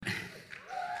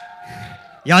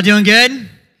Y'all doing good?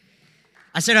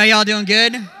 I said, are y'all doing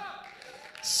good?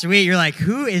 Sweet. You're like,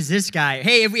 who is this guy?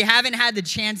 Hey, if we haven't had the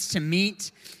chance to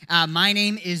meet, my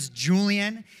name is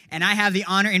Julian, and I have the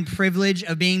honor and privilege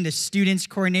of being the students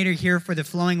coordinator here for the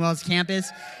Flowing Wells campus.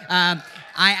 I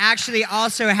actually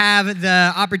also have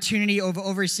the opportunity of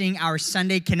overseeing our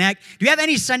Sunday Connect. Do you have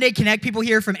any Sunday Connect people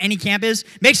here from any campus?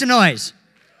 Make some noise.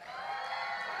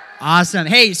 Awesome.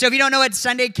 Hey, so if you don't know what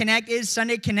Sunday Connect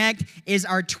is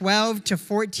our 12 to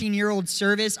 14-year-old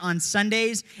service on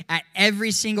Sundays at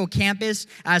every single campus.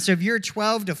 So if you're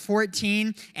 12 to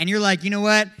 14 and you're like, you know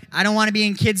what, I don't want to be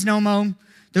in kids no more.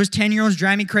 Those 10-year-olds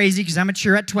drive me crazy because I'm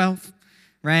mature at 12,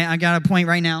 right? I got a point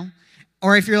right now.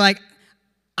 Or if you're like,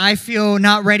 I feel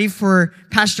not ready for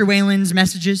Pastor Wayland's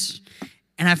messages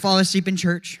and I fall asleep in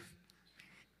church,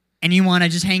 and you want to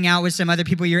just hang out with some other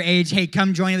people your age, hey,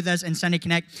 come join with us in Sunday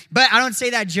Connect. But I don't say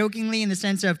that jokingly in the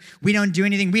sense of we don't do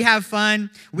anything. We have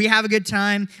fun. We have a good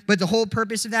time. But the whole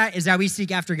purpose of that is that we seek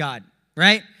after God,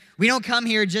 right? We don't come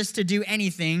here just to do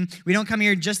anything. We don't come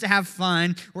here just to have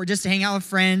fun or just to hang out with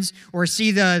friends or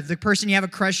see the person you have a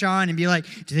crush on and be like,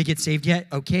 do they get saved yet?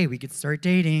 Okay, we could start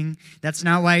dating. That's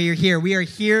not why you're here. We are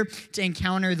here to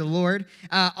encounter the Lord.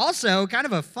 Also, kind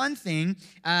of a fun thing,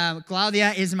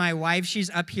 Claudia is my wife.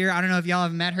 She's up here. I don't know if y'all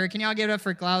have met her. Can y'all give it up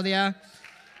for Claudia?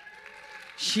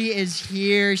 She is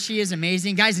here. She is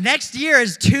amazing. Guys, next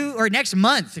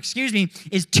month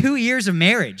is 2 years of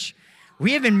marriage.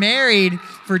 We have been married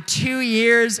for 2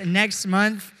 years next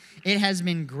month. It has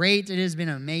been great. It has been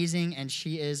amazing, and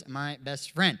she is my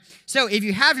best friend. So if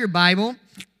you have your Bible,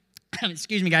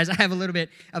 excuse me, guys, I have a little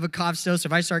bit of a cough still, so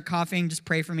if I start coughing, just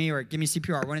pray for me or give me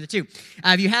CPR, one of the two.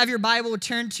 If you have your Bible,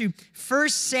 turn to 1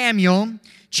 Samuel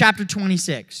chapter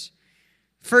 26.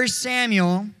 1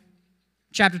 Samuel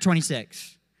chapter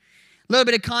 26. A little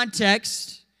bit of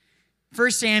context. 1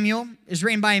 Samuel is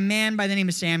written by a man by the name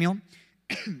of Samuel.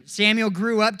 Samuel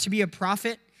grew up to be a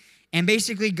prophet, and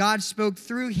basically God spoke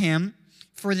through him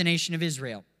for the nation of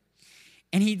Israel.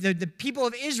 And the people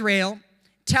of Israel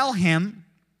tell him,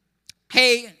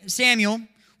 hey, Samuel,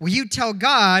 will you tell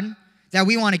God that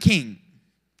we want a king?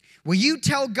 Will you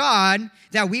tell God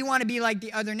that we want to be like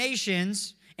the other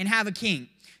nations and have a king?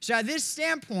 So at this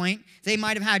standpoint, they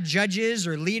might have had judges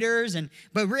or leaders,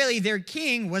 but really their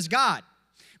king was God.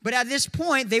 But at this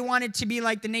point, they wanted to be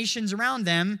like the nations around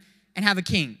them and have a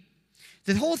king.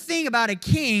 The whole thing about a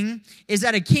king is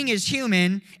that a king is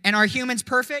human, and are humans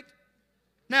perfect?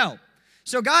 No.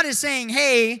 So God is saying,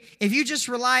 hey, if you just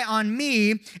rely on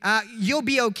me, you'll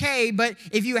be okay, but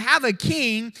if you have a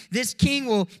king, this king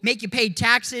will make you pay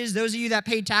taxes. Those of you that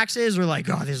pay taxes are like,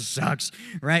 oh, this sucks,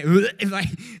 right?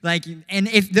 And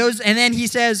then he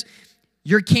says,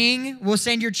 your king will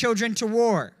send your children to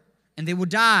war, and they will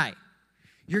die.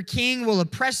 Your king will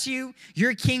oppress you.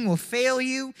 Your king will fail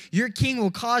you. Your king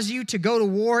will cause you to go to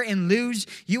war and lose.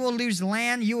 You will lose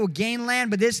land. You will gain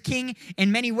land. But this king,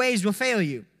 in many ways, will fail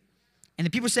you. And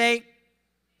the people say,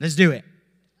 let's do it.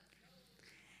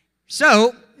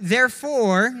 So,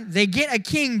 therefore, they get a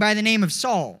king by the name of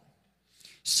Saul.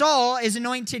 Saul is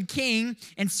anointed king,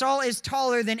 and Saul is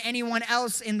taller than anyone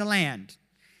else in the land.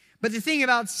 But the thing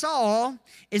about Saul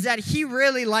is that he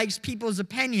really likes people's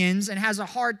opinions and has a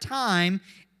hard time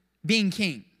being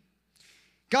king.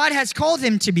 God has called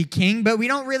him to be king, but we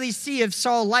don't really see if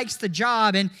Saul likes the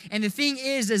job. And the thing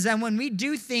is that when we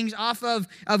do things off of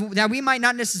that we might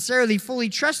not necessarily fully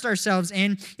trust ourselves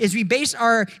in, is we base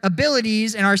our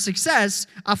abilities and our success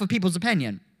off of people's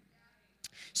opinion.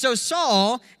 So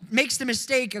Saul makes the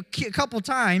mistake a couple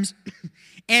times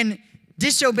and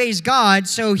disobeys God,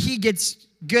 so he gets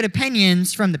good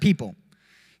opinions from the people.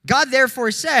 God therefore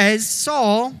says,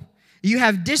 Saul, you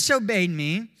have disobeyed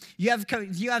me. You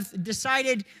have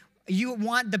decided you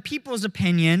want the people's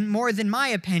opinion more than my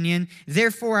opinion.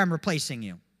 Therefore, I'm replacing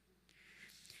you.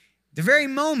 The very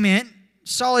moment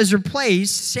Saul is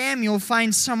replaced, Samuel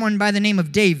finds someone by the name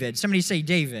of David. Somebody say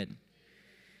David.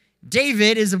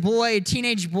 David is a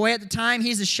teenage boy at the time.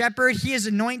 He's a shepherd. He is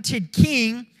anointed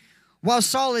king while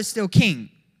Saul is still king.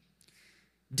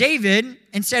 David,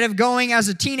 instead of going as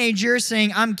a teenager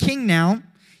saying, I'm king now,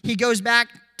 he goes back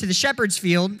to the shepherd's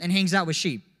field and hangs out with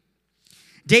sheep.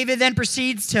 David then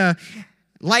proceeds to,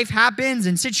 life happens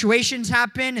and situations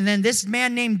happen, and then this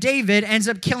man named David ends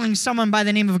up killing someone by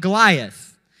the name of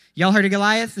Goliath. Y'all heard of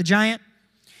Goliath, the giant?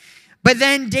 But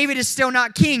then David is still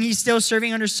not king. He's still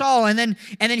serving under Saul, and then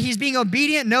he's being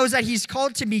obedient, knows that he's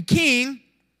called to be king.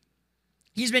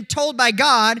 He's been told by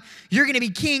God, you're going to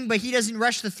be king, but he doesn't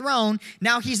rush the throne.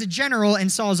 Now he's a general in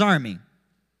Saul's army.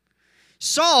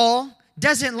 Saul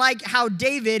doesn't like how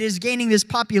David is gaining this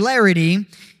popularity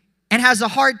and has a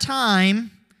hard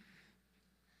time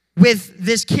with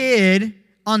this kid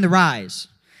on the rise.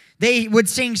 They would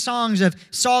sing songs of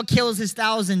Saul kills his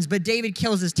thousands, but David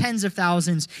kills his tens of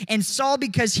thousands. And Saul,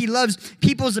 because he loves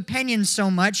people's opinions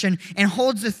so much and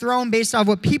holds the throne based off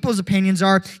what people's opinions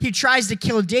are, he tries to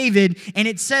kill David, and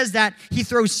it says that he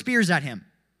throws spears at him.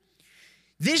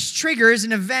 This triggers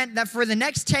an event that for the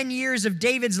next 10 years of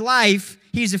David's life,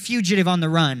 he's a fugitive on the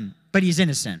run, but he's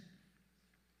innocent.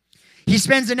 He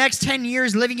spends the next 10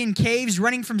 years living in caves,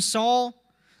 running from Saul,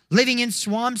 living in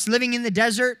swamps, living in the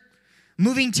desert,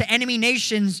 moving to enemy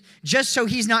nations just so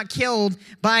he's not killed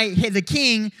by the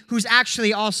king, who's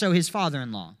actually also his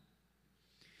father-in-law.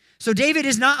 So David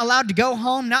is not allowed to go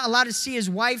home, not allowed to see his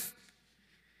wife,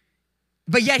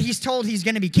 but yet he's told he's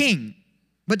going to be king.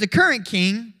 But the current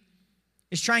king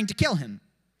is trying to kill him.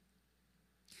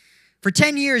 For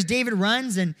 10 years, David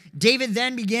runs, and David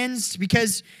then begins,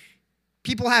 because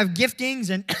people have giftings,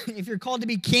 and if you're called to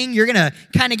be king, you're going to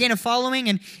kind of gain a following,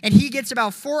 and he gets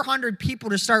about 400 people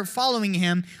to start following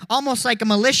him, almost like a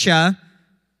militia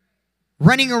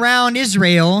running around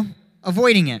Israel,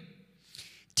 avoiding it.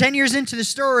 10 years into the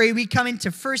story, we come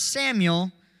into 1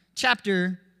 Samuel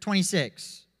chapter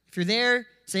 26. If you're there,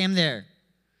 say I'm there.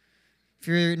 If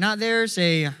you're not there,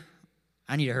 say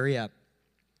I need to hurry up.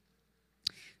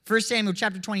 1 Samuel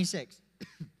chapter 26.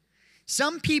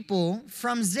 Some people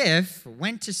from Ziph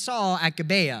went to Saul at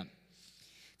Gibeah.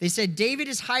 They said, David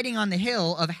is hiding on the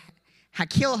hill of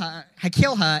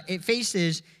Hakilha. It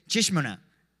faces Jishmonah.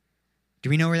 Do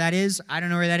we know where that is? I don't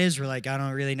know where that is. We're like, I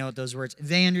don't really know what those words.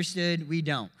 They understood. We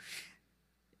don't.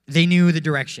 They knew the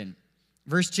direction.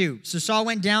 Verse 2. So Saul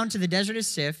went down to the desert of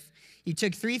Ziph. He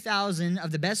took 3,000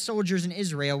 of the best soldiers in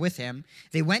Israel with him.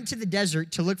 They went to the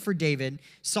desert to look for David.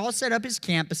 Saul set up his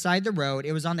camp beside the road.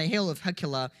 It was on the hill of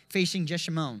Hakillah, facing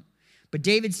Jeshimon. But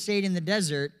David stayed in the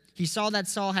desert. He saw that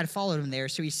Saul had followed him there,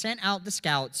 so he sent out the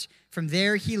scouts. From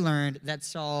there, he learned that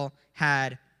Saul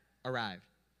had arrived.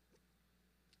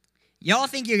 Y'all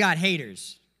think you got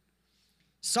haters.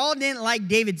 Saul didn't like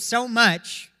David so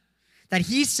much that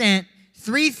he sent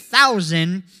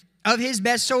 3,000 of his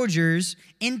best soldiers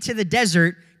into the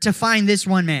desert to find this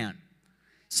one man.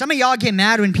 Some of y'all get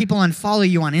mad when people unfollow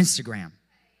you on Instagram.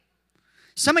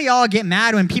 Some of y'all get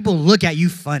mad when people look at you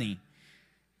funny.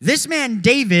 This man,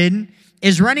 David,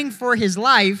 is running for his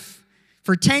life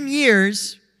for 10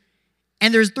 years,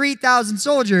 and there's 3,000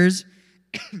 soldiers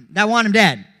that want him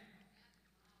dead.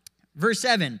 Verse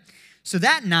 7. So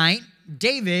that night,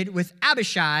 David with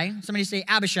Abishai, somebody say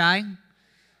Abishai.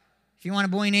 If you want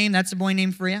a boy name, that's a boy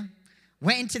name for you.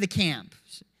 Went into the camp.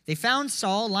 They found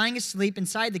Saul lying asleep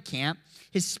inside the camp.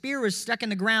 His spear was stuck in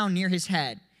the ground near his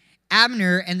head.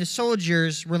 Abner and the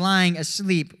soldiers were lying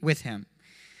asleep with him.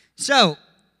 So,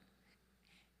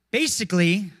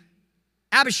 basically,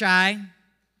 Abishai,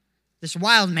 this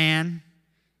wild man,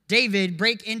 David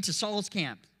break into Saul's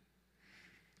camp.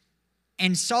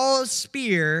 And Saul's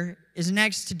spear is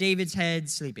next to David's head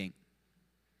sleeping.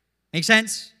 Make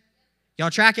sense? Y'all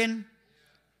tracking?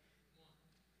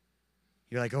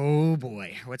 You're like, oh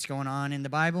boy, what's going on in the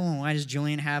Bible? And why does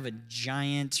Julian have a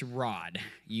giant rod?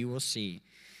 You will see.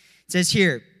 It says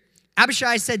here,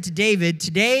 Abishai said to David,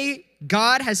 today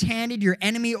God has handed your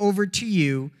enemy over to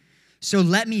you, so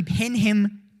let me pin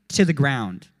him to the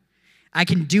ground. I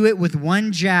can do it with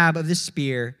one jab of the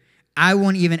spear. I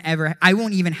won't even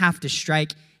have to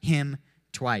strike him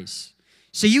twice.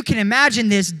 So you can imagine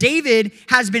this. David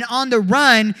has been on the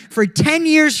run for 10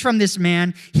 years from this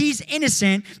man. He's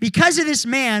innocent. Because of this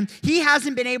man, he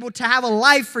hasn't been able to have a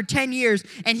life for 10 years.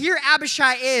 And here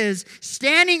Abishai is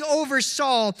standing over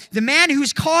Saul, the man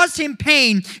who's caused him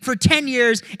pain for 10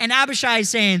 years. And Abishai is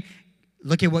saying,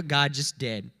 look at what God just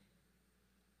did.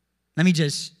 Let me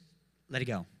just let it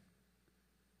go.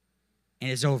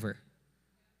 And it's over.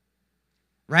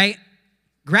 Right?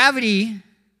 Gravity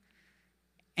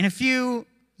and a few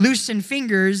loosened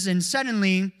fingers, and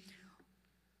suddenly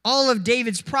all of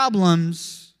David's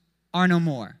problems are no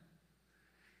more.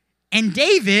 And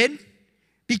David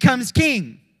becomes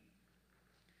king.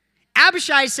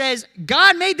 Abishai says,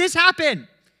 God made this happen,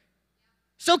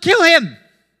 so kill him.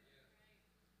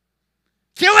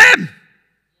 Kill him.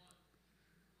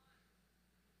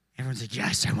 Everyone's like,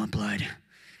 yes, I want blood.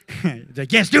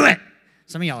 Like, yes, do it.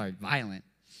 Some of y'all are violent.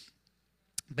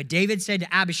 But David said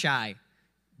to Abishai,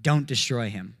 don't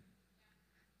destroy him.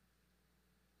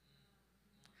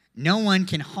 No one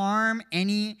can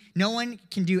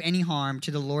do any harm to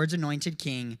the Lord's anointed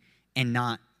king and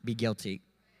not be guilty.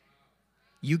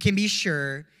 You can be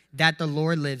sure that the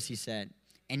Lord lives, he said.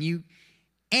 And you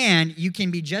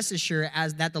can be just as sure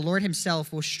as that the Lord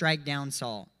himself will strike down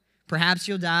Saul. Perhaps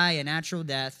you'll die a natural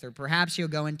death, or perhaps you'll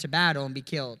go into battle and be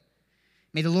killed.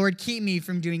 May the Lord keep me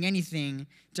from doing anything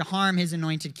to harm his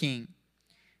anointed king.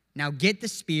 Now get the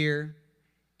spear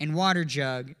and water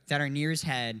jug that are near his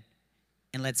head,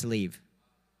 and let's leave.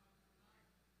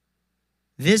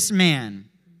 This man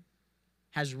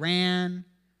has ran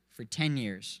for 10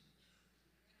 years.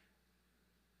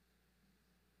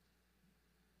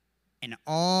 And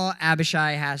all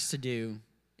Abishai has to do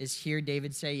is hear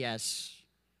David say yes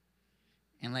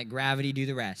and let gravity do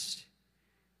the rest.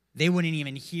 They wouldn't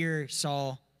even hear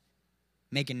Saul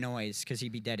make a noise because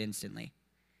he'd be dead instantly.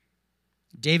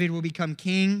 David will become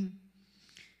king.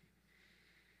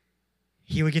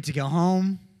 He would get to go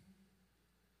home.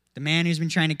 The man who's been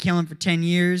trying to kill him for 10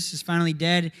 years is finally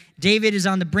dead. David is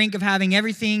on the brink of having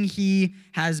everything he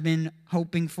has been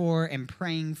hoping for and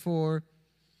praying for,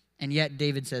 and yet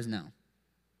David says no.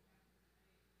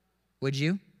 Would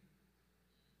you?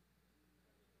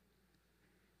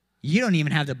 You don't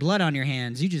even have the blood on your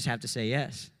hands. You just have to say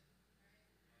yes.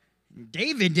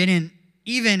 David didn't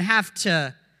even have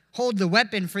to hold the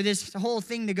weapon for this whole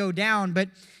thing to go down, but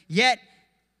yet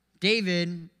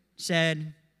David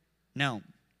said no.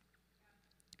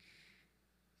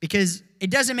 Because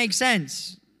it doesn't make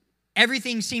sense.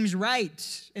 Everything seems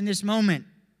right in this moment.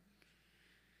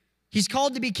 He's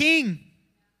called to be king.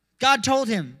 God told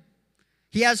him.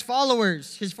 He has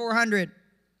followers, his 400.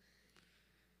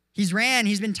 He's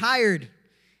been tired.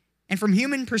 And from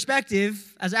human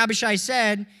perspective, as Abishai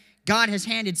said, God has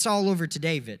handed Saul over to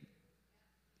David.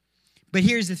 But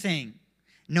here's the thing.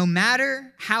 No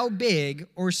matter how big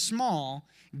or small,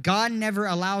 God never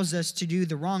allows us to do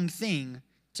the wrong thing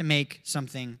to make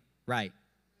something right.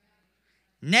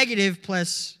 Negative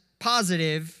plus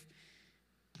positive,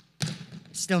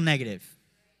 still negative.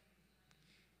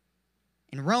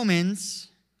 In Romans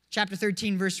chapter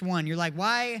 13, verse 1, you're like,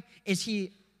 why is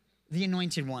he the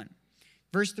anointed one?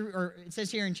 Verse 3, or it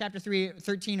says here in chapter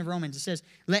 13 of Romans, it says,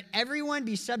 let everyone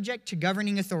be subject to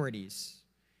governing authorities.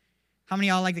 How many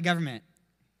of y'all like the government?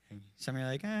 Some are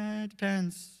like, it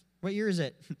depends. What year is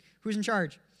it? Who's in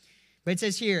charge? But it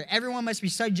says here, everyone must be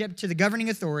subject to the governing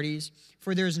authorities,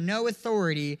 for there is no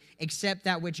authority except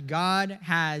that which God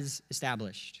has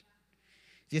established.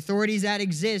 The authorities that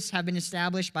exist have been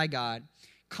established by God.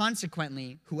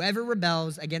 Consequently, whoever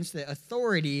rebels against the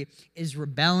authority is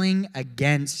rebelling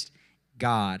against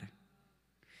God.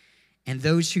 And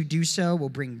those who do so will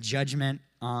bring judgment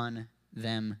on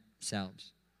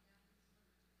themselves.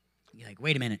 You're like,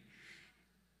 wait a minute.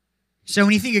 So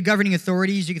when you think of governing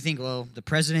authorities, you can think, well, the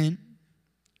president,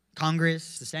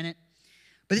 Congress, the Senate.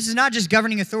 But this is not just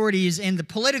governing authorities in the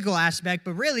political aspect,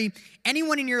 but really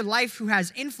anyone in your life who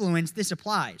has influence, this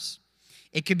applies.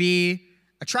 It could be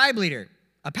a tribe leader,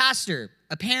 a pastor,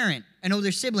 a parent, an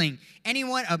older sibling,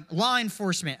 anyone, a law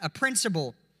enforcement, a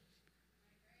principal,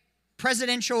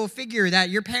 presidential figure that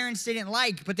your parents didn't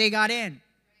like, but they got in.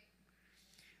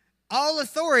 All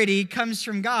authority comes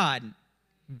from God,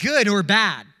 good or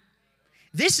bad.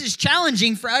 This is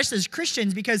challenging for us as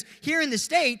Christians because here in the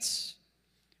States,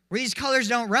 where these colors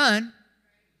don't run,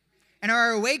 and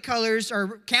our away colors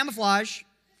are camouflage,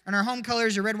 and our home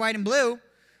colors are red, white, and blue,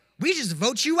 we just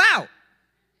vote you out.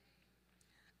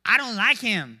 I don't like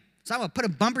him, so I'm going to put a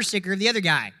bumper sticker of the other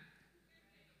guy.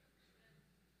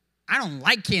 I don't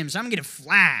like him, so I'm going to get a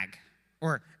flag.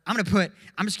 Or I'm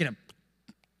just going to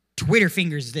Twitter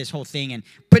fingers this whole thing and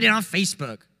put it on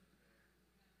Facebook.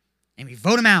 And we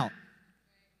vote him out.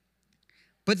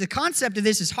 But the concept of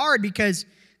this is hard because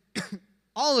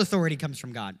all authority comes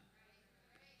from God.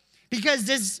 Because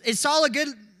is Saul a good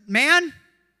man?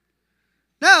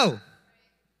 No.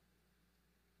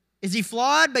 Is he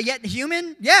flawed but yet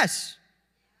human? Yes.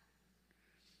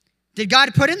 Did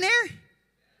God put him there?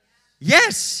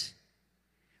 Yes.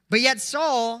 But yet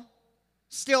Saul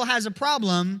still has a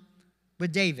problem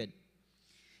with David.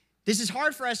 This is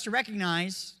hard for us to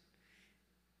recognize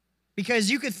because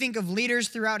you could think of leaders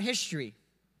throughout history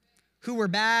who were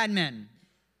bad men.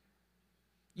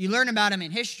 You learn about them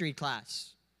in history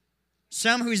class.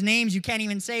 Some whose names you can't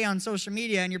even say on social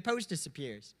media and your post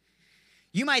disappears.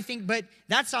 You might think, but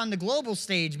that's on the global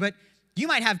stage, but you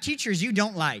might have teachers you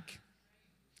don't like.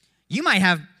 You might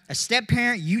have a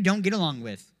step-parent you don't get along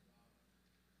with.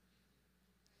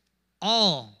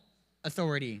 All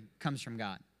authority comes from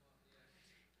God.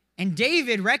 And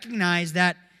David recognized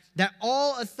that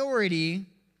all authority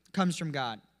comes from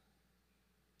God.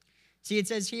 See, it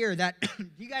says here that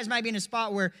you guys might be in a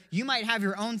spot where you might have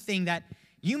your own thing that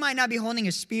you might not be holding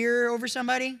a spear over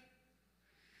somebody,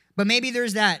 but maybe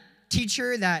there's that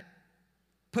teacher that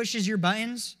pushes your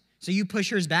buttons, so you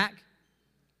push hers back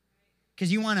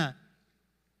because you want to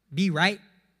be right.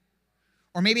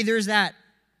 Or maybe there's that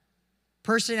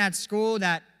person at school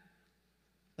that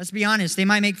Let's be honest, they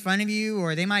might make fun of you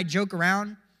or they might joke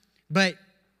around, but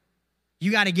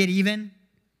you got to get even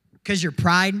because your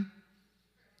pride,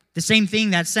 the same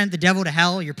thing that sent the devil to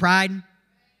hell, your pride,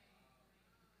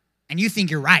 and you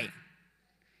think you're right.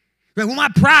 You're like, well,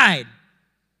 my pride.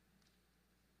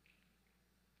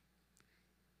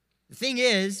 The thing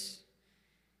is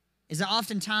that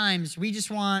oftentimes we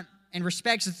just want, and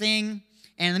respect's the thing,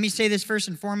 and let me say this first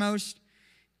and foremost,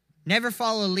 never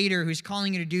follow a leader who's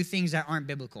calling you to do things that aren't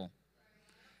biblical.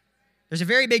 There's a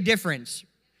very big difference.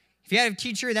 If you have a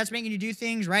teacher that's making you do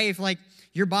things, right? If like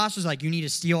your boss was like, you need to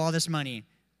steal all this money,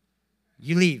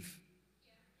 you leave.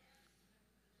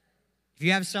 If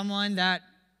you have someone that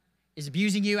is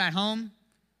abusing you at home,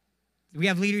 we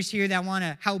have leaders here that want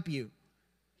to help you.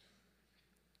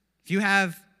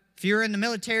 If you're in the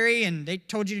military and they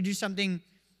told you to do something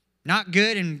not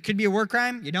good and could be a war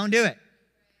crime, you don't do it.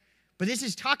 But this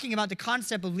is talking about the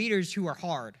concept of leaders who are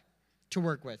hard to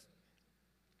work with.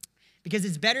 Because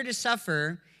it's better to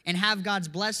suffer and have God's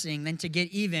blessing than to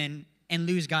get even and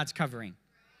lose God's covering.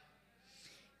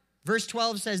 Verse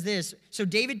 12 says this, so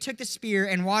David took the spear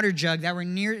and water jug that were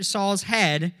near Saul's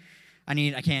head. I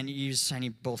need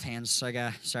both hands, so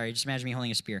just imagine me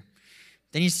holding a spear.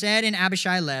 Then he said, and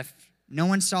Abishai left. No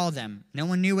one saw them. No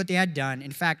one knew what they had done.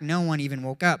 In fact, no one even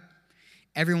woke up.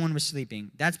 Everyone was sleeping.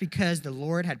 That's because the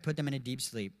Lord had put them in a deep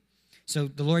sleep. So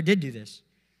the Lord did do this.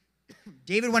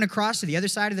 David went across to the other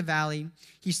side of the valley.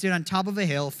 He stood on top of a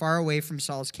hill far away from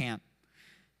Saul's camp.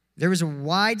 There was a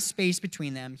wide space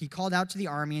between them. He called out to the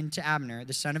army and to Abner,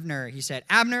 the son of Ner. He said,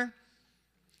 Abner,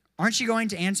 aren't you going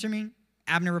to answer me?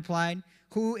 Abner replied,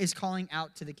 who is calling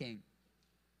out to the king?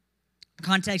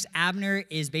 Context, Abner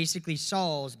is basically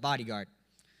Saul's bodyguard.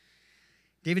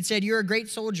 David said, you're a great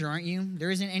soldier, aren't you? There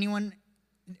isn't anyone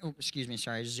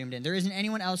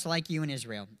else like you in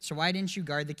Israel. So why didn't you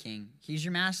guard the king? He's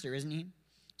your master, isn't he?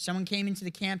 Someone came into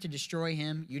the camp to destroy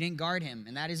him. You didn't guard him,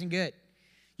 and that isn't good.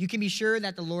 You can be sure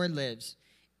that the Lord lives,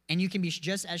 and you can be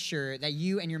just as sure that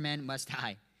you and your men must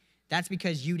die. That's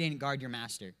because you didn't guard your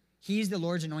master. He's the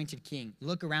Lord's anointed king.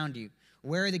 Look around you.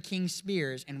 Where are the king's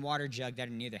spears and water jug that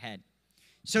are near the head?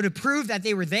 So to prove that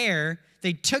they were there,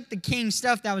 they took the king's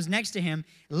stuff that was next to him,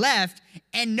 left,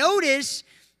 and notice,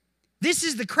 this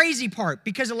is the crazy part,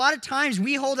 because a lot of times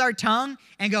we hold our tongue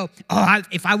and go,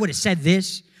 if I would have said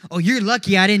this, you're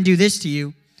lucky I didn't do this to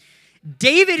you.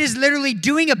 David is literally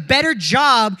doing a better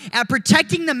job at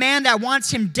protecting the man that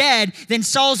wants him dead than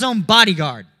Saul's own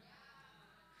bodyguard.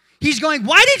 He's going,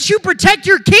 why didn't you protect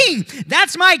your king?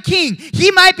 That's my king.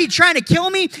 He might be trying to kill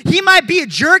me. He might be a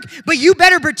jerk, but you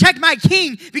better protect my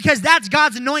king because that's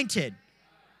God's anointed.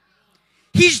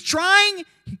 He's trying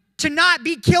to not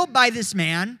be killed by this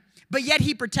man, but yet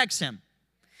he protects him.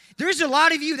 There's a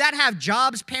lot of you that have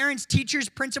jobs, parents, teachers,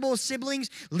 principals,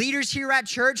 siblings, leaders here at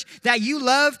church that you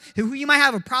love, who you might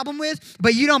have a problem with,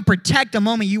 but you don't protect the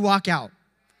moment you walk out.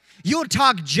 You'll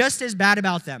talk just as bad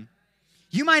about them.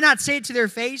 You might not say it to their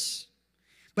face,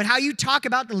 but how you talk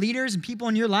about the leaders and people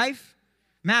in your life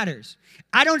matters.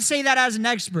 I don't say that as an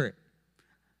expert.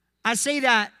 I say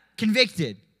that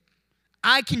convicted.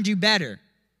 I can do better.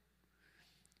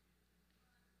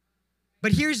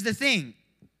 But here's the thing.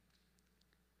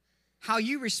 How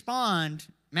you respond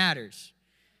matters.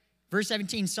 Verse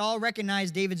 17, Saul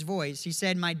recognized David's voice. He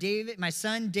said, my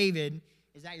son David,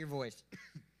 is that your voice?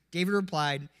 David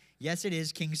replied, yes, it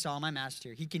is, King Saul, my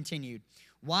master. He continued,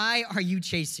 why are you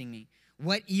chasing me?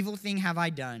 What evil thing have I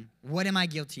done? What am I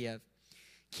guilty of?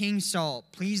 King Saul,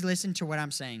 please listen to what I'm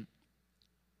saying.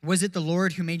 Was it the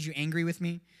Lord who made you angry with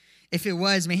me? If it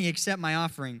was, may he accept my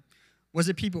offering. Was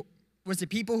it people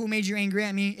who made you angry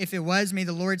at me? If it was, may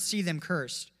the Lord see them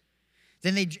cursed.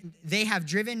 Then they have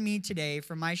driven me today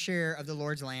from my share of the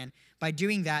Lord's land. By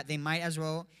doing that, they might as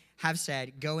well have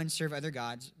said, go and serve other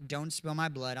gods. Don't spill my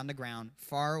blood on the ground,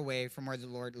 far away from where the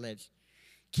Lord lives.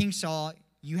 King Saul,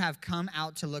 you have come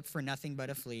out to look for nothing but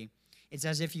a flea. It's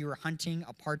as if you were hunting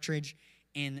a partridge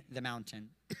in the mountain.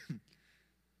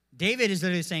 David is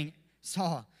literally saying,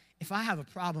 Saul, if I have a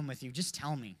problem with you, just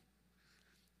tell me.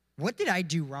 What did I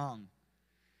do wrong?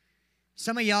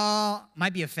 Some of y'all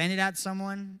might be offended at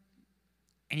someone,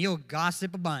 and you'll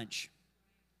gossip a bunch,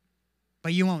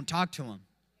 but you won't talk to them.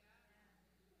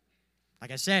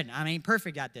 Like I said, I ain't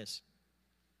perfect at this.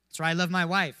 That's why I love my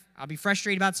wife. I'll be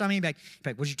frustrated about something, be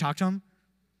like, would you talk to him?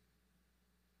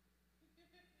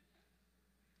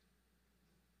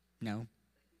 No,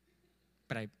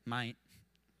 but I might.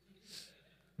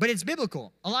 But it's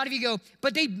biblical. A lot of you go,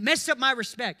 but they messed up my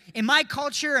respect. In my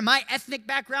culture, in my ethnic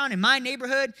background, in my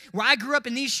neighborhood, where I grew up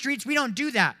in these streets, we don't do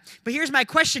that. But here's my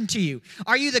question to you.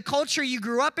 Are you the culture you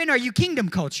grew up in, or are you kingdom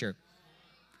culture?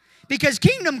 Because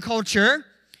kingdom culture,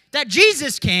 that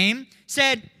Jesus came,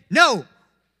 said, no,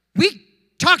 we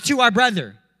talk to our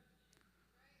brother.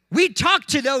 We talk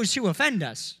to those who offend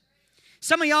us.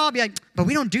 Some of y'all be like, but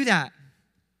we don't do that.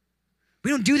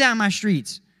 We don't do that in my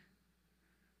streets.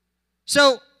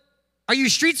 So, are you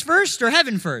streets first or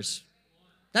heaven first?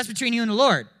 That's between you and the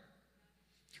Lord.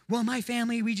 Well, my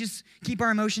family, we just keep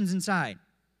our emotions inside.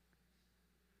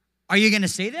 Are you going to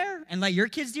stay there and let your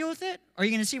kids deal with it? Or are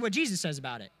you going to see what Jesus says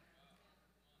about it?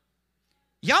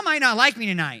 Y'all might not like me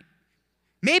tonight.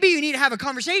 Maybe you need to have a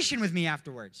conversation with me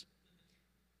afterwards.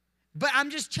 But I'm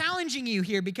just challenging you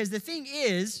here because the thing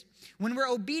is, when we're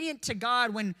obedient to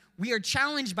God, when we are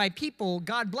challenged by people,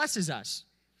 God blesses us.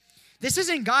 This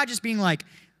isn't God just being like,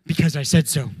 because I said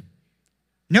so.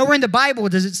 Nowhere in the Bible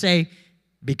does it say,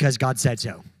 because God said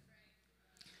so.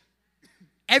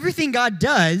 Everything God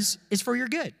does is for your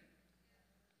good.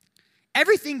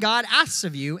 Everything God asks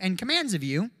of you and commands of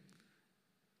you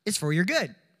is for your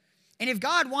good. And if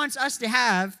God wants us to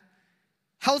have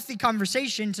healthy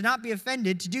conversation, to not be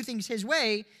offended, to do things his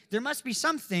way, there must be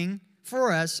something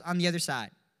for us on the other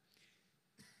side.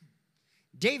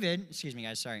 David, excuse me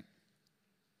guys, sorry.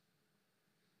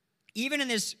 Even in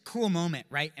this cool moment,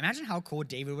 right? Imagine how cool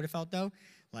David would have felt though.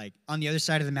 Like on the other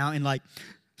side of the mountain, like,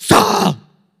 Saul,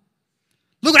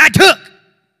 look what I took.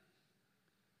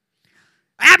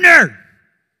 Abner,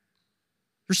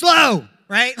 you're slow,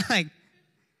 right? Like,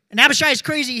 and Abishai is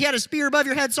crazy. He had a spear above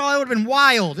your head, Saul. It would have been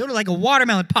wild. It would have like a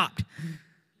watermelon popped.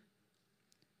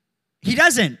 He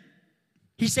doesn't.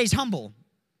 He stays humble.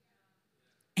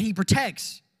 And he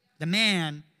protects the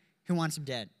man who wants him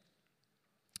dead.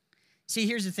 See,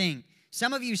 here's the thing.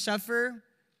 Some of you suffer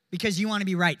because you want to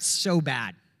be right so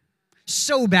bad.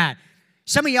 So bad.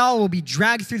 Some of y'all will be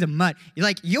dragged through the mud.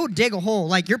 You'll dig a hole.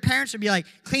 Like, your parents would be like,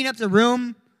 clean up the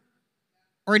room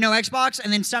or no Xbox,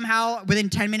 and then somehow within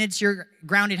 10 minutes you're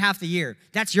grounded half the year.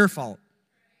 That's your fault.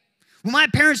 Well, my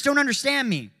parents don't understand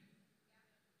me.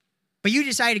 But you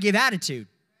decided to give attitude.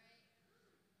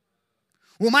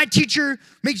 Well, my teacher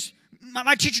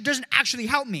doesn't actually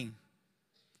help me.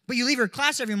 But you leave her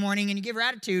class every morning and you give her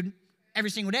attitude every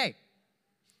single day.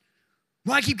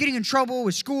 Well, I keep getting in trouble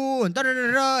with school and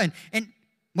da-da-da-da-da. And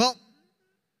well,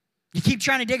 you keep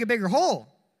trying to dig a bigger hole.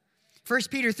 1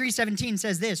 Peter 3:17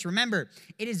 says this, remember,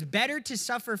 it is better to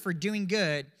suffer for doing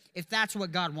good if that's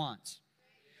what God wants.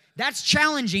 That's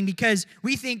challenging because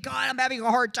we think, God, I'm having a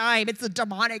hard time. It's a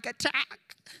demonic attack.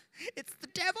 It's the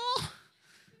devil.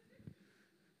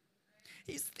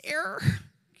 He's there.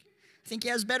 I think he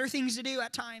has better things to do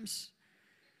at times.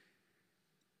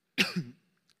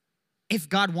 If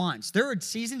God wants. There are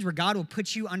seasons where God will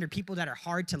put you under people that are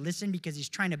hard to listen because he's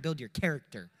trying to build your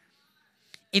character.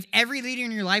 If every leader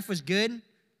in your life was good,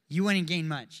 you wouldn't gain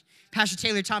much. Pastor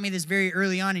Taylor taught me this very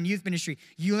early on in youth ministry.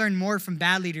 You learn more from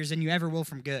bad leaders than you ever will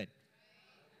from good.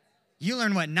 You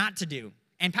learn what not to do.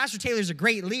 And Pastor Taylor's a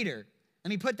great leader. Let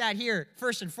me put that here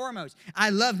first and foremost. I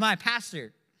love my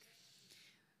pastor.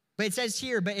 But it says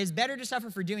here, but it's better to suffer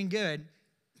for doing good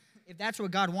if that's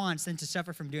what God wants than to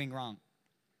suffer from doing wrong.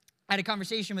 I had a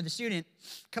conversation with a student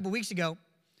a couple weeks ago.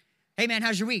 Hey, man,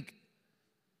 how's your week?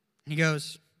 And he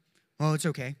goes, well, it's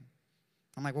okay.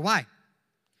 I'm like, well, why?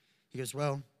 He goes,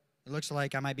 well, it looks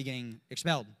like I might be getting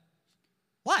expelled.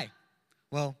 Why?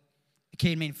 Well, a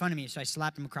kid made fun of me, so I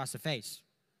slapped him across the face.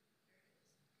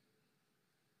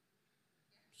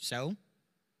 So?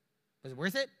 Was it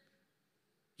worth it?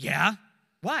 Yeah.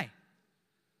 Why?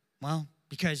 Well,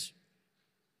 because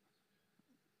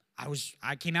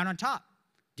I came out on top.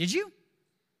 Did you?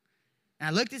 And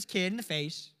I looked this kid in the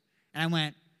face, and I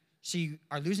went, so you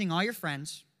are losing all your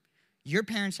friends. Your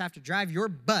parents have to drive your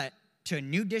butt to a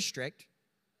new district.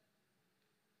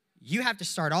 You have to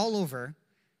start all over.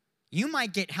 You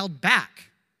might get held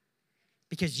back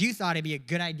because you thought it'd be a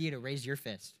good idea to raise your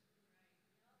fist.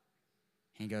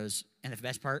 And he goes, and the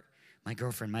best part, my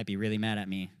girlfriend might be really mad at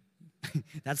me.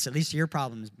 That's at least your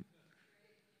problem.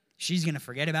 She's going to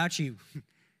forget about you.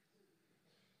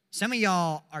 Some of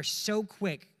y'all are so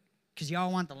quick because y'all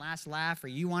want the last laugh or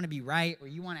you want to be right or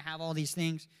you want to have all these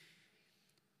things.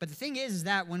 But the thing is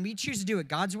that when we choose to do it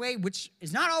God's way, which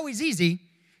is not always easy,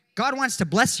 God wants to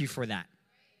bless you for that.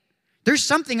 There's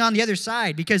something on the other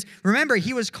side because remember,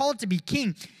 he was called to be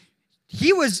king.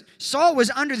 Saul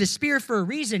was under the spear for a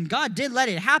reason. God did let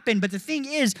it happen, but the thing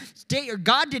is,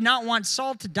 God did not want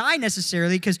Saul to die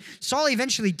necessarily because Saul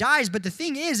eventually dies, but the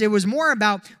thing is, it was more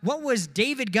about what was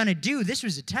David going to do? This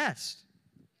was a test.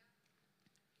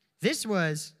 This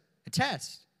was a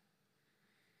test.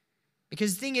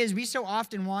 Because the thing is, we so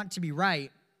often want to be right,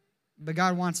 but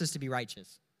God wants us to be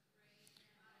righteous.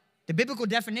 The biblical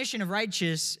definition of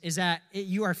righteous is that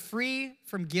you are free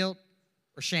from guilt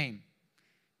or shame.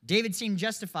 David seemed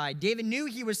justified. David knew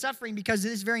he was suffering because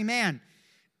of this very man.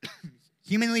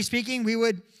 Humanly speaking, we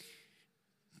would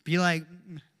be like,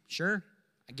 sure,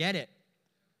 I get it.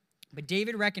 But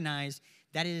David recognized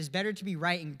that it is better to be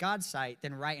right in God's sight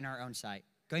than right in our own sight.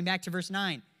 Going back to verse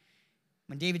 9,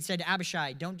 when David said to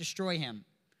Abishai, don't destroy him.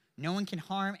 No one can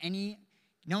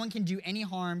do any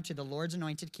harm to the Lord's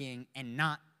anointed king and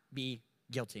not be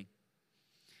guilty.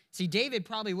 See, David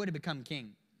probably would have become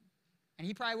king, and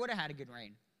he probably would have had a good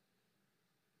reign.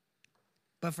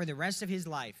 But for the rest of his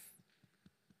life,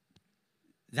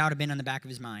 that would have been on the back of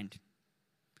his mind.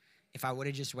 If I would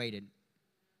have just waited,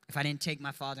 if I didn't take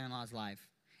my father-in-law's life,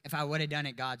 if I would have done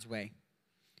it God's way,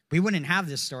 we wouldn't have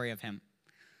this story of him.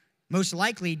 Most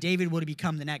likely, David would have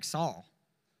become the next Saul.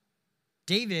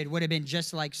 David would have been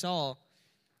just like Saul,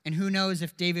 and who knows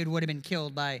if David would have been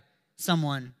killed by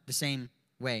someone the same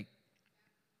way.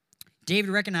 David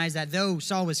recognized that though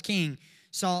Saul was king,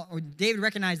 David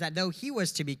recognized that though he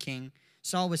was to be king,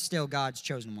 Saul was still God's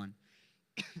chosen one.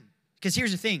 Because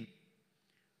here's the thing.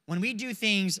 When we do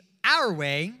things our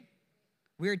way,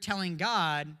 we're telling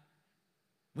God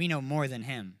we know more than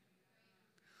him.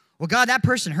 Well, God, that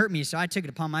person hurt me, so I took it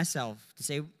upon myself to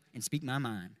say and speak my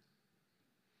mind.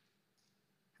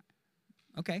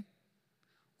 Okay.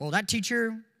 Well, that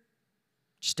teacher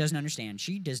just doesn't understand.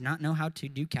 She does not know how to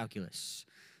do calculus.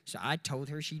 So I told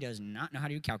her she does not know how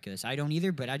to do calculus. I don't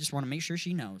either, but I just want to make sure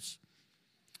she knows.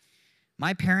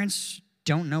 My parents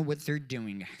don't know what they're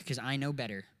doing because I know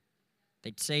better.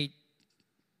 They'd say,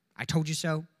 I told you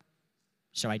so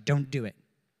I don't do it.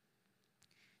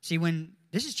 See, when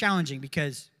this is challenging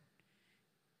because,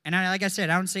 and like I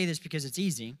said, I don't say this because it's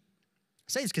easy. I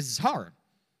say this because it's hard.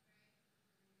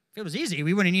 If it was easy,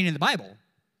 we wouldn't need it in the Bible.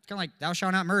 It's kind of like, thou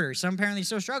shalt not murder. Some apparently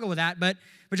still struggle with that, but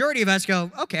majority of us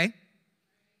go, okay.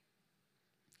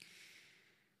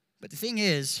 But the thing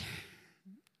is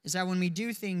that when we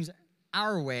do things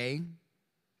our way,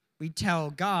 we tell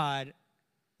God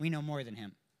we know more than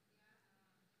him.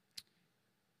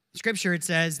 In Scripture, it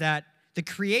says that the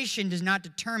creation does not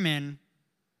determine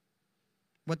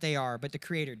what they are, but the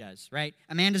Creator does, right?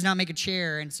 A man does not make a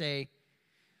chair and say,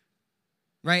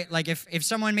 right? Like if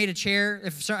someone made a chair,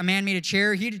 if a man made a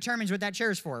chair, he determines what that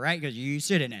chair is for, right? Because you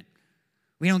sit in it.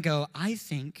 We don't go, I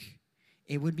think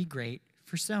it would be great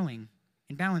for sewing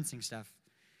and balancing stuff.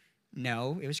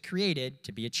 No, it was created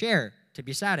to be a chair, to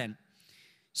be sat in.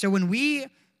 So when we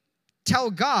tell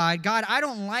God, I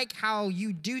don't like how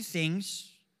you do things,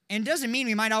 and it doesn't mean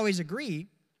we might always agree,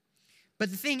 but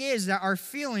the thing is that our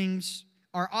feelings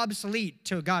are obsolete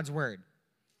to God's word.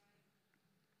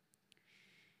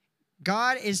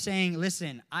 God is saying,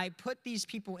 listen, I put these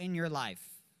people in your life.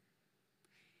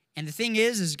 And the thing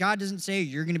is God doesn't say,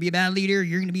 you're going to be a bad leader,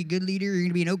 you're going to be a good leader, you're going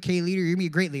to be an okay leader, you're going to be a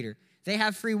great leader. They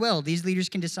have free will. These leaders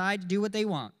can decide to do what they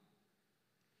want.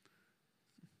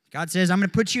 God says, I'm going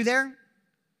to put you there.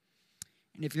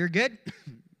 And if you're good,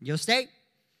 you'll stay.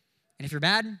 And if you're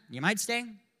bad, you might stay.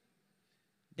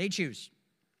 They choose.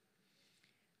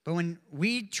 But when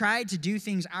we try to do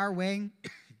things our way,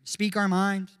 speak our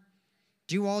mind,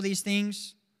 do all these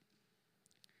things,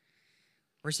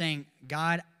 we're saying,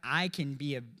 God, I can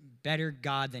be a better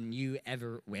God than you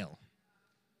ever will.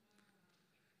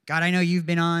 God, I know you've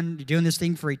been on doing this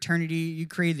thing for eternity. You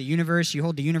created the universe. You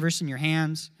hold the universe in your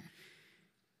hands.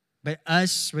 But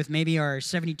us, with maybe our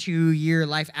 72-year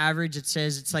life average, it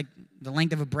says it's like the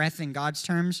length of a breath in God's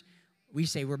terms. We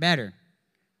say we're better.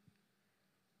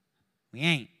 We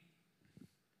ain't.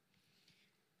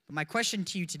 But my question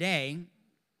to you today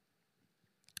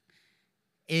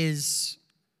is,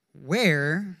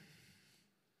 where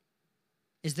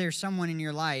is there someone in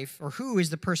your life, or who is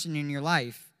the person in your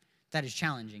life that is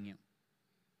challenging you?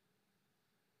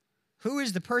 Who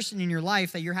is the person in your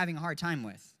life that you're having a hard time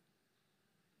with?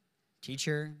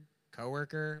 Teacher,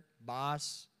 coworker,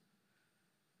 boss?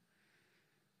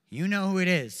 You know who it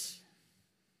is.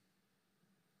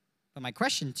 But my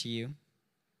question to you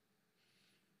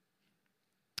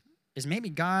is, maybe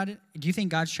do you think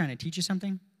God's trying to teach you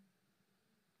something?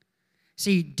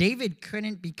 See, David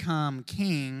couldn't become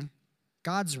king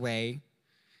God's way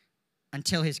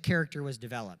until his character was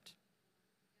developed.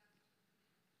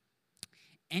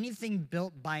 Anything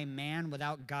built by man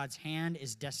without God's hand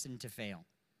is destined to fail.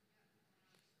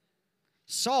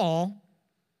 Saul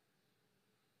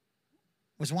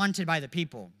was wanted by the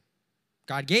people.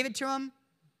 God gave it to him,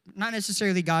 not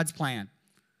necessarily God's plan.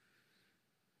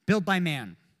 Built by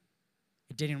man.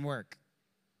 It didn't work.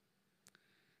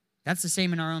 That's the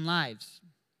same in our own lives.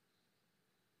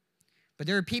 But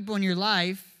there are people in your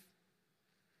life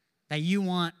that you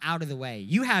want out of the way.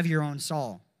 You have your own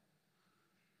Saul.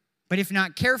 But if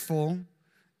not careful,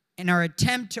 in our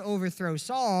attempt to overthrow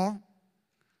Saul,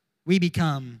 we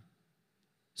become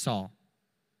Saul.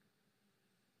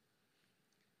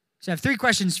 So I have 3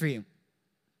 questions for you.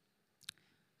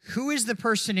 Who is the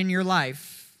person in your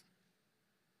life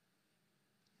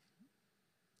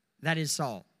that is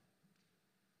Saul?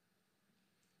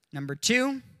 Number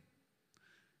 2,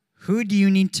 who do you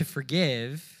need to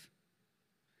forgive?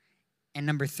 And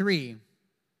number 3,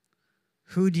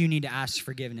 who do you need to ask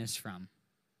forgiveness from?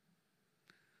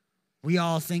 We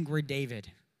all think we're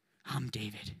David. I'm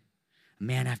David, a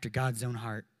man after God's own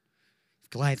heart. If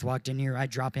Goliath walked in here, I'd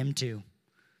drop him too.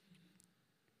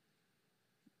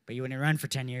 But you wouldn't run for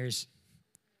 10 years.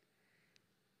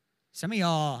 Some of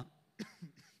y'all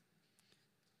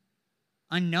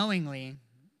unknowingly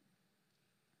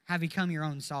have become your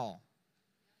own Saul.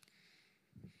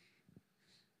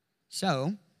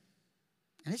 So,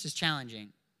 and this is challenging,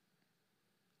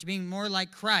 to being more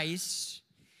like Christ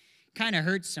kind of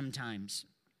hurts sometimes.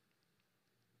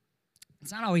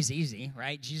 It's not always easy,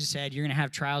 right? Jesus said you're going to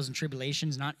have trials and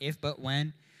tribulations, not if, but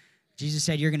when. Jesus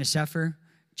said you're going to suffer.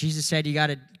 Jesus said you got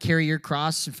to carry your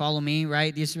cross and follow me,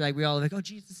 right? These are like we all are like, oh,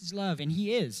 Jesus is love, and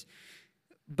he is.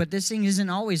 But this thing isn't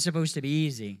always supposed to be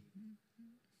easy.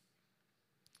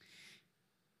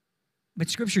 But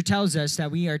Scripture tells us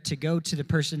that we are to go to the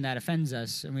person that offends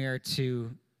us, and we are to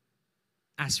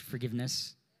ask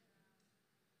forgiveness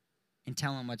and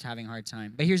tell them what's having a hard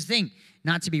time. But here's the thing,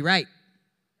 not to be right.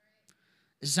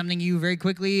 This is something you very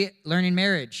quickly learn in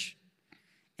marriage,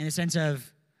 in the sense of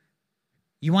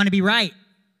you want to be right,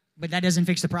 but that doesn't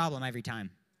fix the problem every time.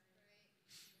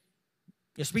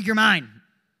 You speak your mind.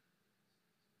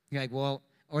 You're like, well,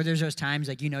 or there's those times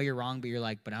like you know you're wrong, but you're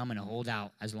like, but I'm going to hold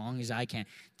out as long as I can.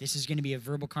 This is going to be a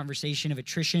verbal conversation of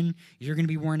attrition. You're going to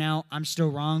be worn out. I'm still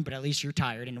wrong, but at least you're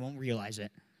tired and won't realize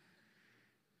it.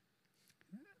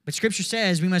 But Scripture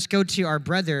says we must go to our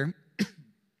brother,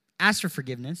 ask for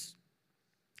forgiveness.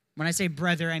 When I say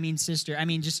brother, I mean sister. I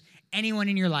mean just anyone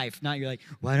in your life. Not you're like,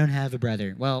 well, I don't have a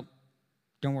brother. Well,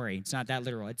 don't worry. It's not that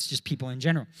literal. It's just people in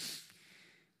general.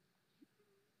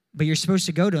 But you're supposed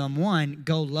to go to them. 1,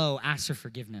 go low, ask for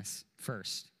forgiveness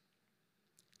first.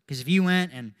 Because if you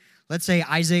went and let's say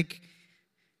Isaac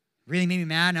really made me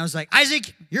mad and I was like,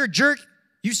 Isaac, you're a jerk.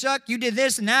 You suck. You did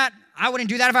this and that. I wouldn't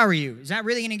do that if I were you. Is that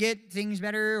really going to get things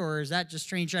better, or is that just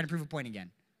trying to prove a point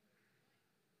again?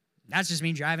 That's just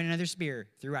me driving another spear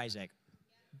through Isaac.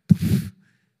 And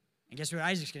guess what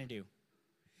Isaac's going to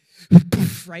do?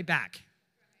 Right back.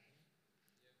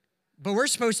 But we're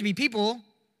supposed to be people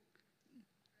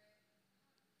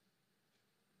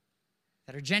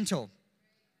that are gentle,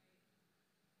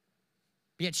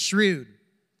 yet shrewd,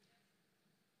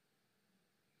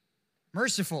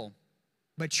 merciful,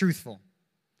 but truthful.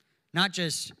 Not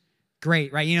just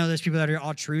great, right? You know those people that are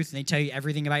all truth and they tell you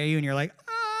everything about you and you're like,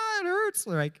 it hurts.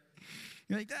 You're like,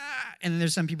 And then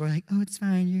there's some people who are like, oh, it's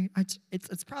fine.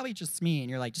 It's probably just me. And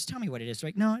you're like, just tell me what it is. They're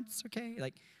like, no, it's okay.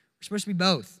 Like, we're supposed to be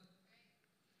both.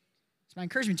 So my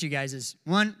encouragement to you guys is,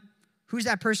 1, who's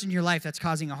that person in your life that's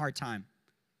causing a hard time?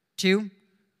 2,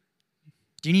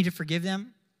 do you need to forgive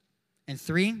them? And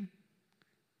 3,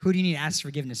 who do you need to ask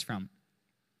forgiveness from?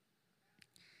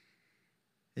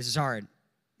 This is hard.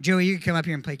 Joey, you can come up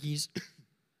here and play keys.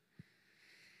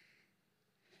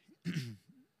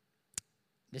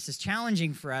 This is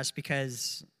challenging for us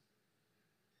because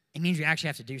it means we actually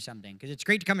have to do something. Because it's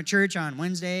great to come to church on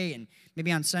Wednesday and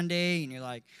maybe on Sunday, and you're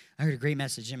like, I heard a great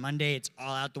message. And Monday, it's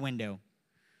all out the window.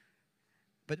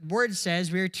 But the word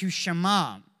says we are to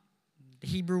shema, the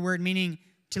Hebrew word meaning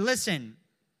to listen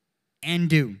and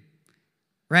do,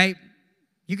 right?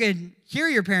 You could hear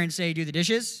your parents say, do the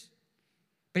dishes,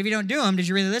 but if you don't do them, did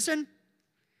you really listen?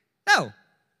 No.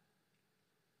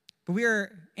 But we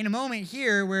are in a moment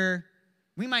here where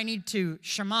we might need to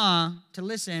shema, to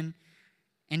listen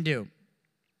and do.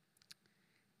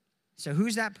 So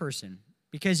who's that person?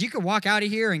 Because you could walk out of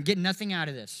here and get nothing out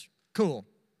of this. Cool.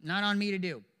 Not on me to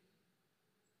do.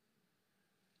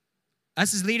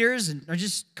 Us as leaders are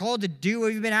just called to do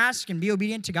what we've been asked and be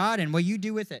obedient to God, and what you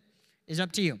do with it is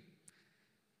up to you.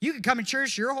 You could come to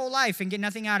church your whole life and get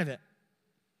nothing out of it.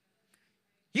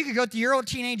 You could go through your old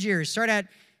teenage years, start at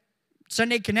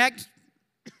Sunday Connect,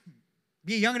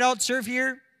 be a young adult, serve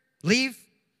here, leave,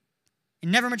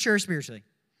 and never mature spiritually.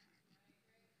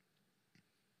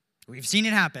 We've seen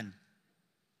it happen.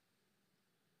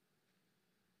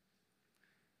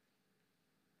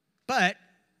 But,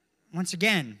 once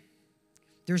again,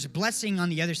 there's a blessing on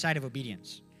the other side of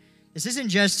obedience. This isn't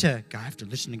just to, God, I have to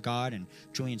listen to God, and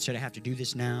Julian said I have to do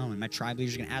this now, and my tribe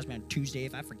leader's going to ask me on Tuesday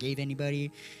if I forgave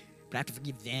anybody. but I have to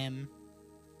forgive them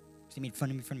because they made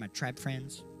fun of me in front of my tribe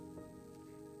friends.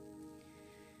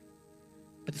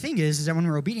 But the thing is that when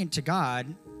we're obedient to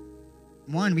God,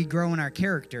 one, we grow in our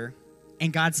character,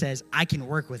 and God says, I can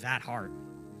work with that heart.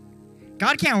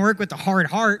 God can't work with the hard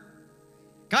heart.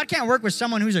 God can't work with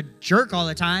someone who's a jerk all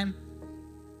the time.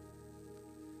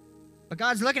 But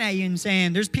God's looking at you and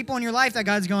saying, there's people in your life that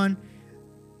God's going,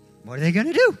 what are they going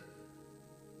to do?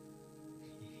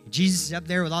 Jesus is up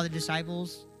there with all the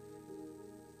disciples.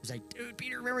 He's like, dude,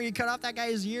 Peter, remember you cut off that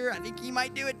guy's ear? I think he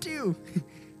might do it too.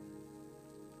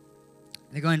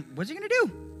 They're going, what's he going to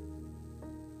do?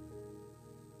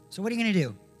 So what are you going to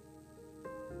do?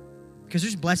 Because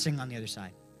there's blessing on the other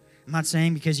side. I'm not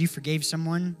saying because you forgave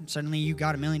someone, suddenly you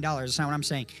got $1 million. That's not what I'm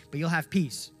saying. But you'll have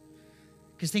peace.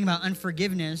 Because the thing about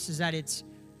unforgiveness is that it's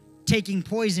taking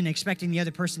poison expecting the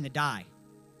other person to die.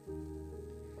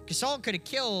 Because Saul could have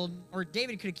killed, or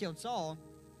David could have killed Saul,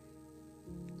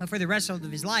 but for the rest of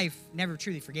his life, never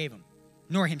truly forgave him.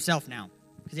 Nor himself now,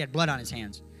 because he had blood on his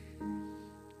hands.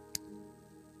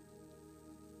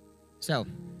 So,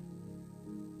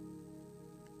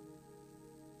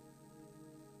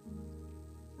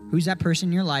 who's that person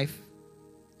in your life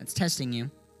that's testing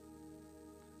you?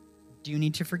 Do you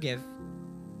need to forgive?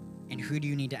 And who do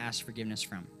you need to ask forgiveness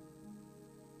from?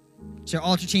 So,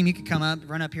 altar team, you could come up,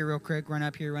 run up here real quick, run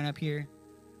up here, run up here.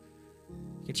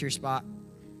 Get to your spot.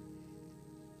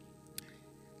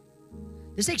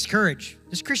 This takes courage.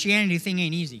 This Christianity thing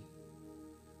ain't easy.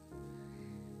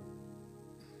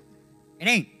 It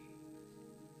ain't.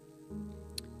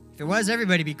 If it was,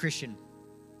 everybody would be Christian.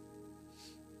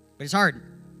 But it's hard.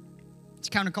 It's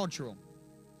countercultural.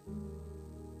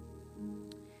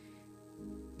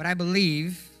 But I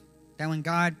believe that when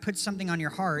God puts something on your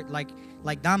heart, like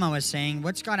Dama was saying,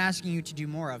 what's God asking you to do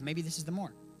more of? Maybe this is the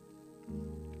more.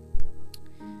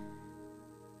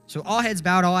 So all heads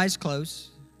bowed, all eyes closed.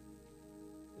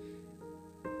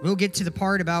 We'll get to the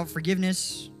part about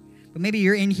forgiveness. But maybe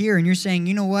you're in here and you're saying,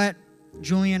 you know what,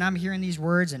 Julian, I'm hearing these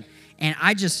words and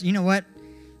I just, you know what?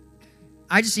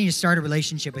 I just need to start a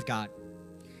relationship with God.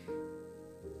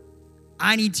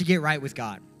 I need to get right with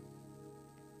God.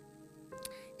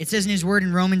 It says in his word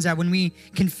in Romans that when we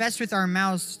confess with our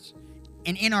mouths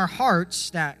and in our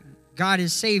hearts that God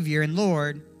is Savior and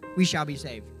Lord, we shall be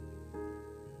saved.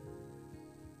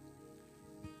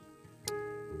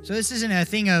 So this isn't a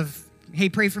thing of, hey,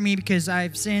 pray for me because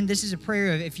I've sinned. This is a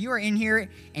prayer of if you are in here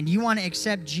and you want to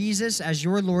accept Jesus as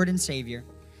your Lord and Savior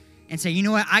and say, you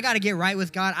know what, I got to get right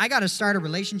with God. I got to start a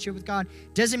relationship with God.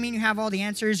 Doesn't mean you have all the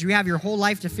answers. You have your whole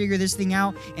life to figure this thing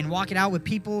out and walk it out with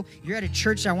people. You're at a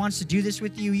church that wants to do this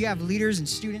with you. You have leaders and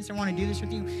students that want to do this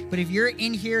with you. But if you're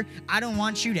in here, I don't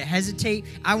want you to hesitate.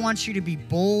 I want you to be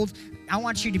bold. I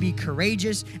want you to be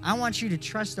courageous. I want you to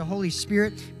trust the Holy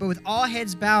Spirit. But with all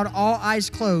heads bowed, all eyes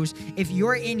closed, if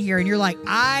you're in here and you're like,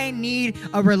 I need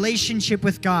a relationship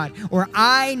with God, or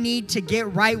I need to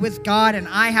get right with God and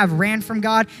I have ran from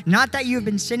God, not that you have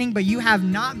been sinning, but you have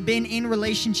not been in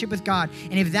relationship with God.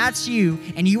 And if that's you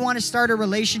and you want to start a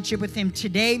relationship with Him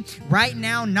today, right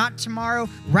now, not tomorrow,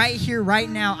 right here, right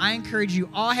now, I encourage you,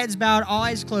 all heads bowed, all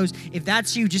eyes closed, if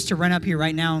that's you, just to run up here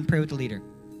right now and pray with the leader.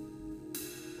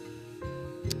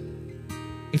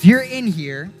 If you're in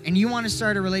here and you want to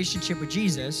start a relationship with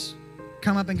Jesus,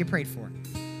 come up and get prayed for.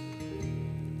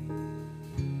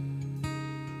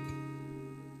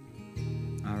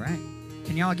 All right.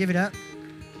 Can y'all give it up?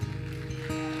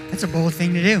 That's a bold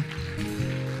thing to do.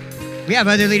 We have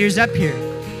other leaders up here.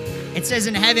 It says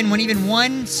in heaven, when even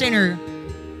one sinner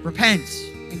repents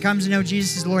and comes to know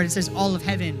Jesus as Lord, it says all of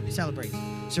heaven celebrates.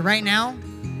 So right now,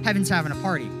 heaven's having a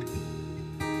party.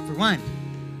 For one.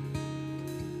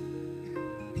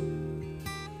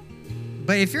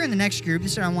 But if you're in the next group,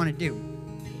 this is what I want to do.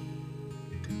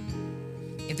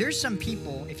 If there's some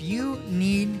people, if you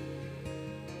need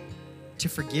to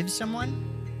forgive someone,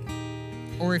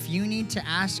 or if you need to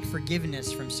ask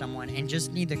forgiveness from someone and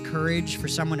just need the courage for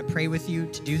someone to pray with you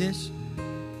to do this,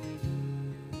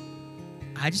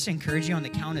 I just encourage you on the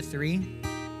count of 3.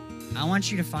 I want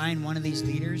you to find one of these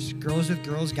leaders, girls with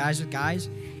girls, guys with guys,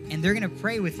 and they're going to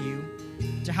pray with you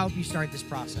to help you start this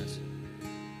process.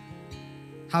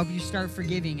 Help you start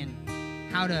forgiving and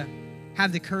how to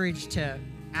have the courage to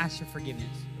ask for forgiveness.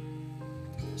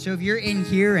 So if you're in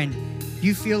here and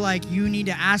you feel like you need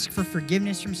to ask for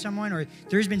forgiveness from someone, or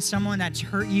there's been someone that's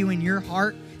hurt you in your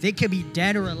heart, they could be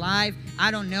dead or alive,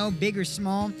 I don't know, big or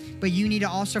small, but you need to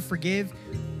also forgive,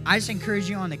 I just encourage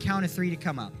you on the count of 3 to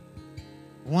come up.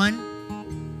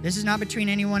 1, this is not between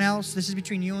anyone else. This is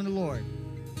between you and the Lord.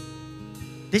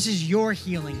 This is your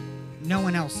healing, no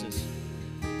one else's.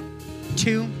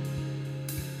 2,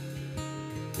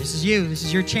 This is you. This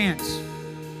is your chance.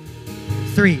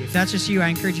 3. If that's just you, I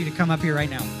encourage you to come up here right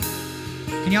now.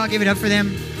 Can y'all give it up for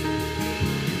them?